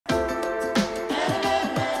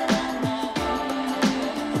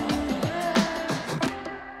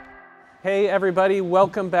Hey everybody,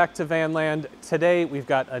 welcome back to Vanland. Today we've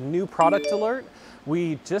got a new product alert.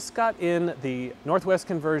 We just got in the Northwest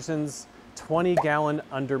Conversions 20-gallon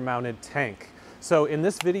undermounted tank. So in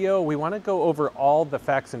this video, we want to go over all the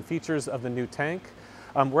facts and features of the new tank.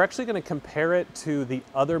 We're actually going to compare it to the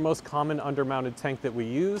other most common undermounted tank that we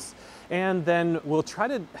use, and then we'll try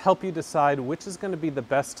to help you decide which is going to be the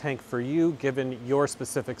best tank for you given your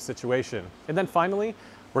specific situation. And then finally,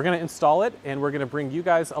 we're going to install it and we're going to bring you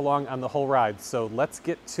guys along on the whole ride. So let's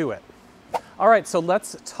get to it. All right, so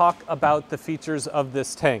let's talk about the features of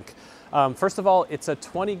this tank. First of all, it's a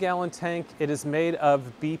 20-gallon tank. It is made of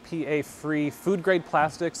BPA-free food-grade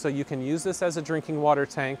plastic, so you can use this as a drinking water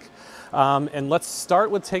tank. And let's start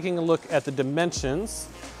with taking a look at the dimensions.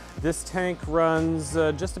 This tank runs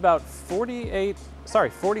just about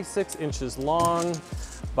 46 inches long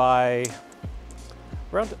by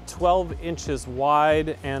around 12 inches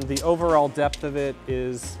wide, and the overall depth of it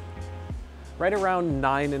is right around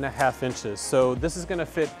 9.5 inches. So this is gonna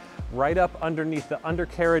fit right up underneath the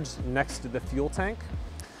undercarriage next to the fuel tank.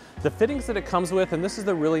 The fittings that it comes with, and this is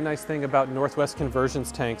the really nice thing about Northwest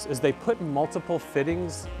Conversions tanks, is they put multiple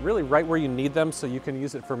fittings really right where you need them, so you can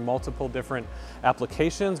use it for multiple different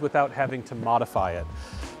applications without having to modify it.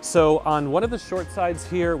 So on one of the short sides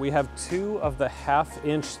here, we have two of the 1/2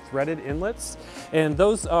 inch threaded inlets, and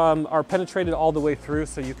those are penetrated all the way through,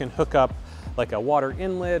 so you can hook up like a water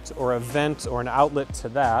inlet or a vent or an outlet to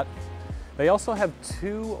that. They also have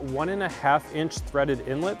two 1.5 inch threaded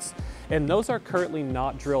inlets, and those are currently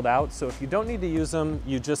not drilled out. So if you don't need to use them,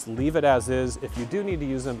 you just leave it as is. If you do need to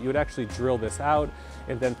use them, you would actually drill this out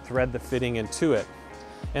and then thread the fitting into it.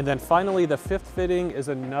 And then finally, the 5th fitting is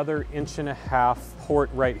another 1.5 inch port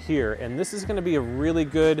right here. And this is gonna be a really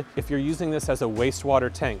good if you're using this as a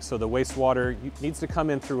wastewater tank. So the wastewater needs to come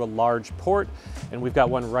in through a large port, and we've got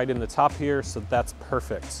one right in the top here, so that's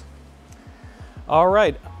perfect. All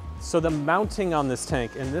right. So the mounting on this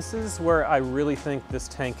tank, and this is where I really think this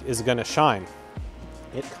tank is gonna shine.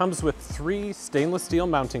 It comes with 3 stainless steel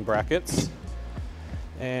mounting brackets.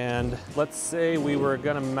 And let's say we were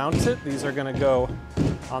gonna mount it. These are gonna go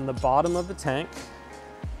on the bottom of the tank.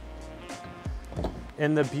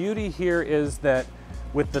 And the beauty here is that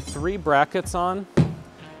with the 3 brackets on,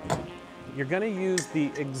 you're gonna use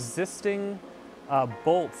the existing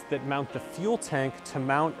bolts that mount the fuel tank to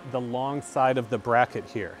mount the long side of the bracket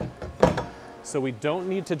here. So we don't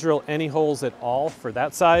need to drill any holes at all for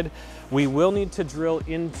that side. We will need to drill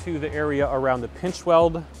into the area around the pinch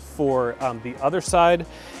weld for the other side,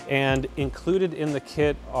 and included in the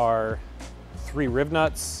kit are 3 rib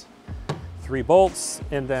nuts, 3 bolts,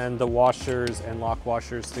 and then the washers and lock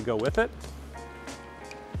washers to go with it.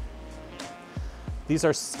 These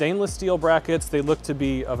are stainless steel brackets. They look to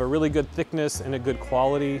be of a really good thickness and a good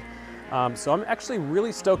quality. So I'm actually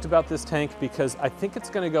really stoked about this tank because I think it's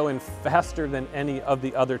gonna go in faster than any of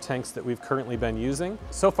the other tanks that we've currently been using.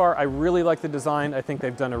 So far, I really like the design. I think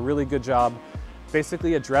they've done a really good job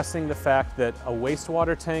basically addressing the fact that a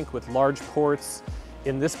wastewater tank with large ports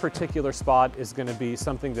in this particular spot is gonna be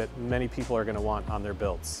something that many people are gonna want on their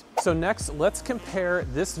builds. So next, let's compare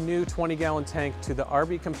this new 20-gallon tank to the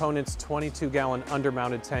RB Components 22-gallon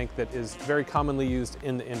undermounted tank that is very commonly used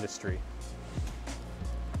in the industry.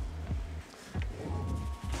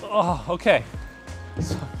 Oh, okay.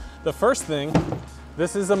 So the first thing,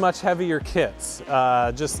 this is a much heavier kit.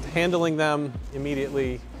 Just handling them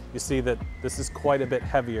immediately, you see that this is quite a bit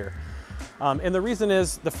heavier. And the reason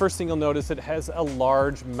is, the first thing you'll notice, it has a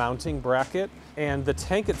large mounting bracket, and the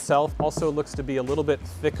tank itself also looks to be a little bit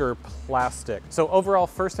thicker plastic. So overall,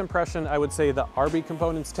 first impression, I would say the RB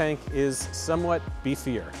Components tank is somewhat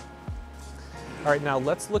beefier. All right, now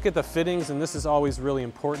let's look at the fittings, and this is always really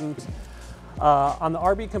important. On the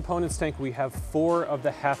RB Components tank, we have 4 of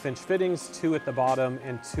the 1/2 inch fittings, 2 at the bottom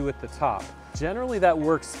and 2 at the top. Generally, that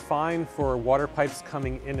works fine for water pipes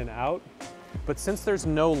coming in and out. But since there's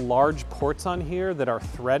no large ports on here that are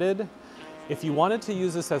threaded, if you wanted to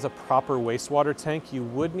use this as a proper wastewater tank, you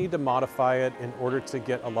would need to modify it in order to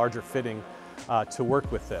get a larger fitting to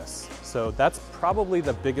work with this. So that's probably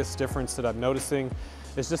the biggest difference that I'm noticing,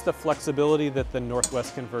 is just the flexibility that the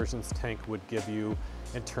Northwest Conversions tank would give you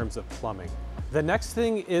in terms of plumbing. The next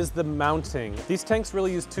thing is the mounting. These tanks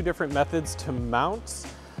really use 2 different methods to mount.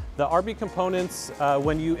 The RB Components,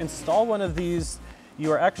 when you install one of these,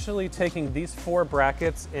 you are actually taking these 4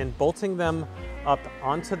 brackets and bolting them up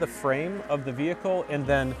onto the frame of the vehicle, and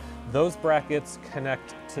then those brackets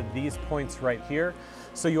connect to these points right here.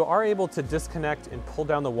 So you are able to disconnect and pull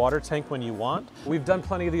down the water tank when you want. We've done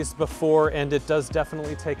plenty of these before, and it does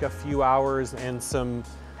definitely take a few hours and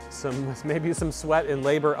maybe some sweat and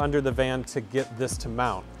labor under the van to get this to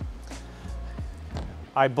mount.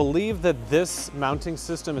 I believe that this mounting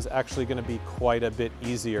system is actually going to be quite a bit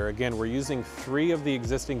easier. Again, we're using 3 of the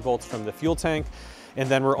existing bolts from the fuel tank, and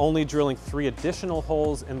then we're only drilling 3 additional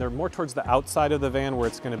holes, and they're more towards the outside of the van where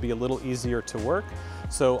it's going to be a little easier to work.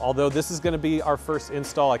 So although this is going to be our first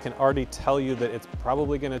install, I can already tell you that it's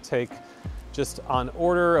probably going to take, just on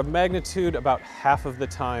order of magnitude, about half of the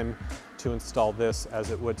time to install this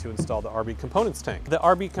as it would to install the RB Components tank. The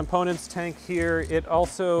RB Components tank here,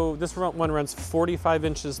 this one runs 45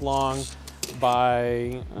 inches long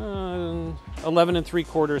by 11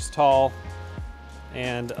 3/4 tall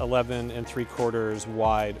and 11 3/4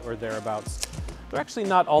 wide, or thereabouts. They're actually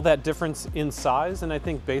not all that different in size, and I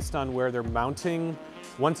think based on where they're mounting,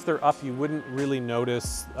 once they're up, you wouldn't really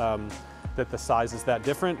notice that the size is that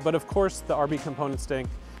different. But of course, the RB Components tank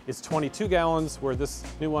is 22 gallons, where this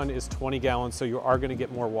new one is 20 gallons, so you are going to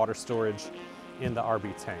get more water storage in the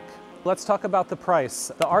RB tank. Let's talk about the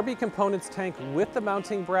price. The RB Components tank with the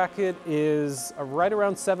mounting bracket is right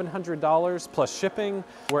around $700 plus shipping,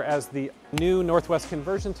 whereas the new Northwest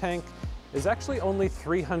conversion tank is actually only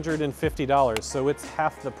 $350, so it's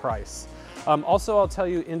half the price. Also, I'll tell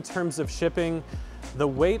you, in terms of shipping, the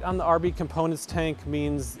weight on the RB Components tank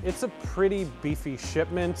means it's a pretty beefy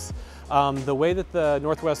shipment. The way that the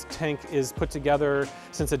Northwest tank is put together,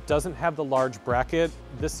 since it doesn't have the large bracket,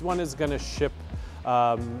 this one is going to ship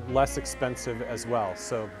less expensive as well.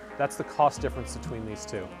 So that's the cost difference between these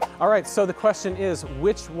two. All right, so the question is,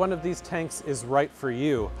 which one of these tanks is right for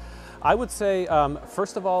you? I would say,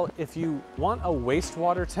 first of all, if you want a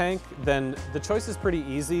wastewater tank, then the choice is pretty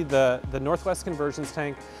easy. The Northwest Conversions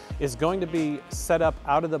tank is going to be set up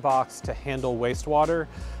out of the box to handle wastewater,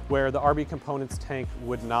 where the RB Components tank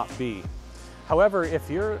would not be. However, if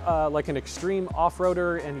you're like an extreme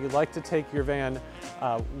off-roader and you like to take your van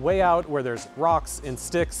way out where there's rocks and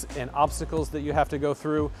sticks and obstacles that you have to go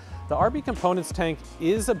through, the RB Components tank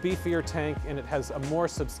is a beefier tank, and it has a more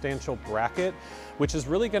substantial bracket, which is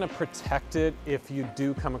really going to protect it if you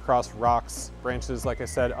do come across rocks, branches, like I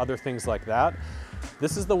said, other things like that.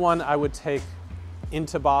 This is the one I would take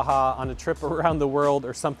into Baja on a trip around the world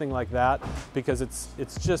or something like that, because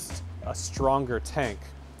it's just a stronger tank.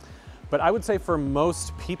 But I would say for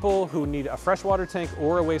most people who need a freshwater tank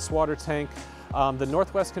or a wastewater tank, the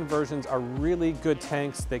Northwest Conversions are really good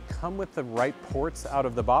tanks. They come with the right ports out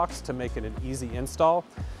of the box to make it an easy install.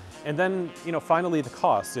 And then, finally the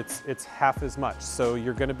cost, it's half as much. So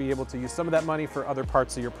you're going to be able to use some of that money for other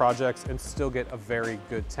parts of your projects and still get a very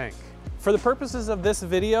good tank. For the purposes of this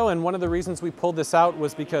video, and one of the reasons we pulled this out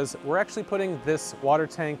was because we're actually putting this water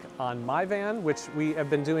tank on my van, which we have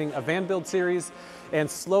been doing a van build series, and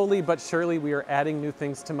slowly but surely we are adding new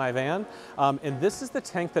things to my van. And this is the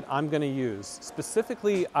tank that I'm going to use.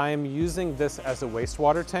 Specifically, I'm using this as a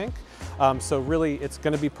wastewater tank. So really, it's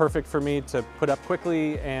going to be perfect for me to put up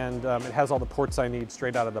quickly, and it has all the ports I need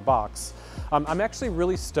straight out of the box. I'm actually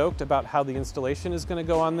really stoked about how the installation is going to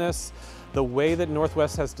go on this. The way that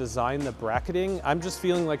Northwest has designed the bracketing, I'm just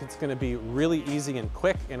feeling like it's going to be really easy and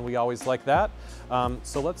quick, and we always like that.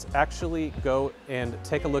 So let's actually go and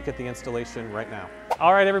take a look at the installation right now.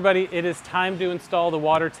 All right, everybody, it is time to install the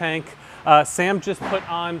water tank. Sam just put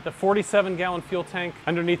on the 47-gallon fuel tank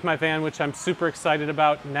underneath my van, which I'm super excited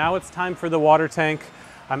about. Now it's time for the water tank.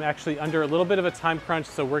 I'm actually under a little bit of a time crunch,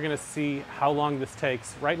 so we're going to see how long this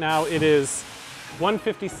takes. Right now it is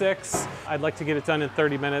 1:56. I'd like to get it done in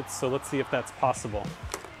 30 minutes, so let's see if that's possible.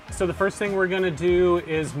 So the first thing we're going to do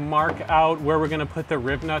is mark out where we're going to put the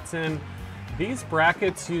rib nuts in. These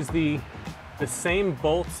brackets use the same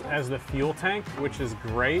bolts as the fuel tank, which is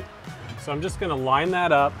great. So I'm just going to line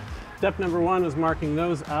that up. Step number 1 is marking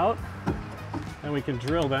those out, and we can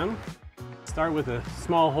drill them. Start with a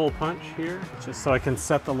small hole punch here, just so I can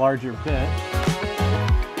set the larger bit.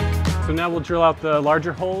 So now we'll drill out the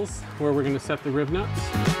larger holes where we're going to set the rib nuts.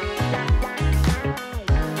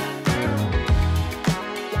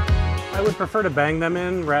 I would prefer to bang them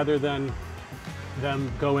in rather than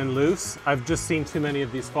them go in loose. I've just seen too many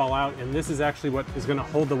of these fall out, and this is actually what is going to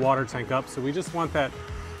hold the water tank up, so we just want that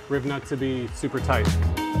rib nut to be super tight.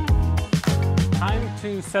 Time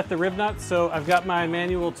to set the rib nut. So I've got my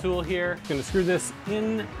manual tool here. I'm going to screw this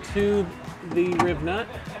into the rib nut.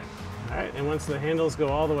 All right, and once the handles go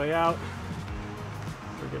all the way out,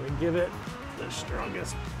 we're going to give it the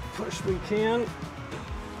strongest push we can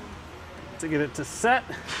to get it to set.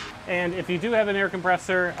 And if you do have an air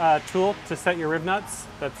compressor tool to set your rib nuts,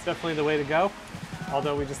 that's definitely the way to go.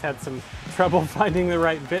 Although we just had some trouble finding the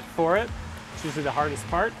right bit for it. It's usually the hardest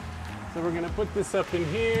part. So we're going to put this up in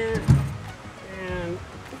here, and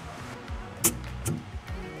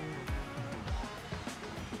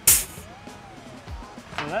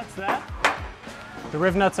so that's that. The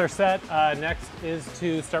riv nuts are set. Next is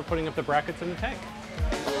to start putting up the brackets in the tank.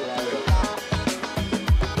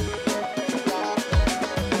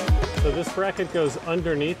 So this bracket goes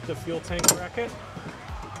underneath the fuel tank bracket.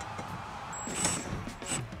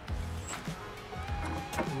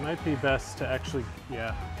 It might be best to actually,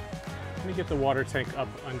 yeah. Let me get the water tank up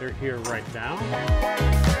under here right now.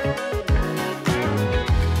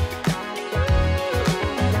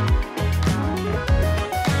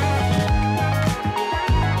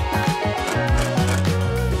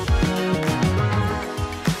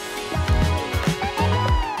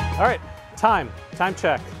 All right, time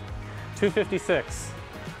check. 2:56.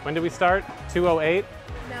 When did we start? 2:08?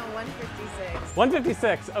 No, 1:56.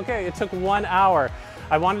 1:56, okay, it took 1 hour.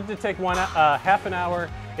 I wanted to take half an hour.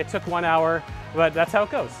 It took 1 hour, but that's how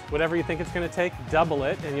it goes. Whatever you think it's gonna take, double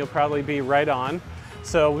it, and you'll probably be right on.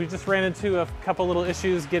 So we just ran into a couple little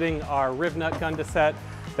issues getting our riv nut gun to set.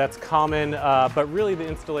 That's common, but really the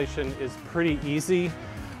installation is pretty easy.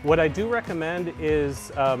 What I do recommend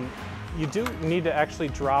is you do need to actually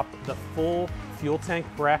drop the full fuel tank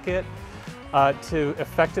bracket to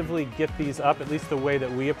effectively get these up, at least the way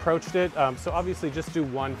that we approached it. So obviously just do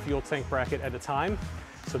one fuel tank bracket at a time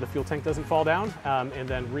so the fuel tank doesn't fall down, and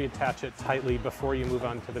then reattach it tightly before you move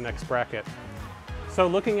on to the next bracket. So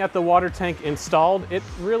looking at the water tank installed, it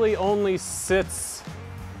really only sits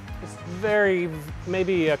just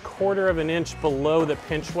maybe a quarter of an inch below the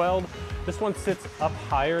pinch weld. This one sits up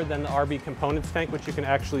higher than the RB Components tank, which you can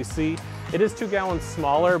actually see. It is 2 gallons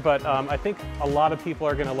smaller, but I think a lot of people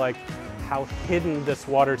are gonna like how hidden this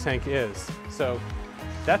water tank is. So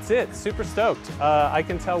that's it, super stoked. I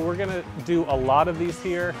can tell we're gonna do a lot of these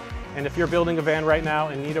here. And if you're building a van right now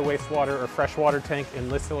and need a wastewater or freshwater tank in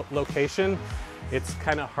this location, it's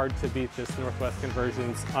kind of hard to beat this Northwest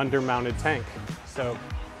Conversions under-mounted tank. So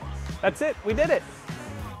that's it, we did it.